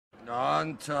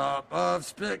on top of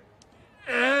spaghetti,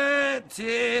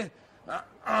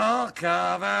 all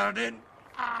covered in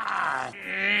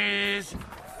ice.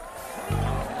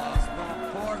 Lost my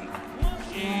porn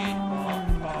sheet,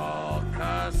 oh,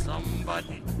 'cause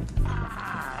somebody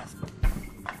asked.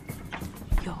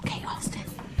 You okay, Austin?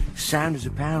 Sound as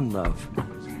a pound, love.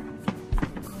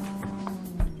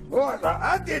 What?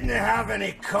 I didn't have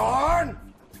any corn.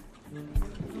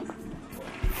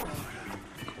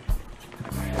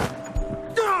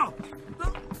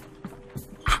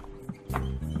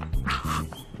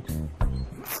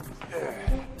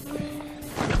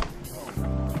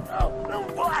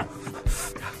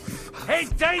 Hey,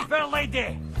 diaper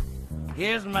lady!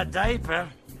 Here's my diaper.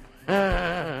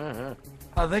 I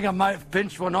think I might have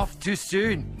pinched one off too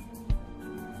soon.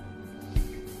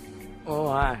 Oh,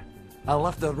 I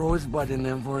left a rosebud in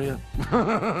there for you.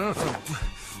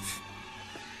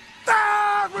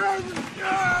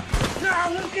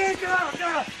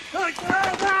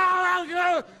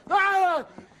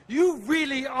 You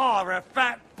really are a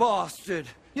fat bastard.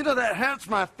 You know, that hurts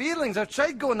my feelings. I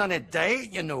tried going on a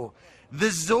diet, you know. The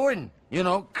zone. You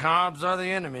know, carbs are the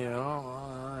enemy, you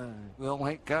know. We don't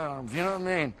like carbs, you know what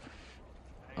I mean?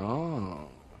 Oh.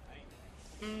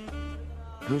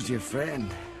 Who's your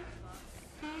friend?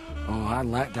 Oh, I'd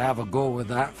like to have a go with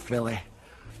that filly.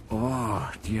 Oh,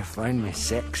 do you find me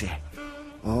sexy?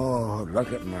 Oh,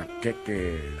 look at my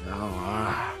titties.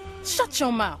 Oh, Shut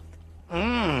your mouth.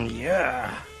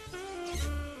 yeah.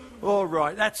 All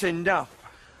right, that's enough.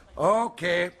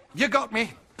 Okay, you got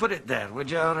me. Put it there, would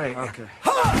you? All right. Okay.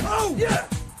 Oh, yeah!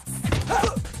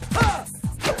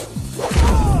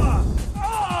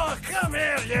 Oh, come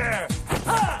here, you!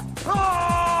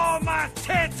 Oh, my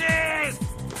titties!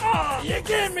 Oh, you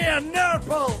gave me a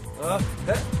nurple! Oh!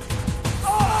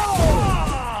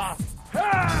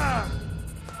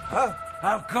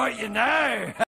 I've got you now!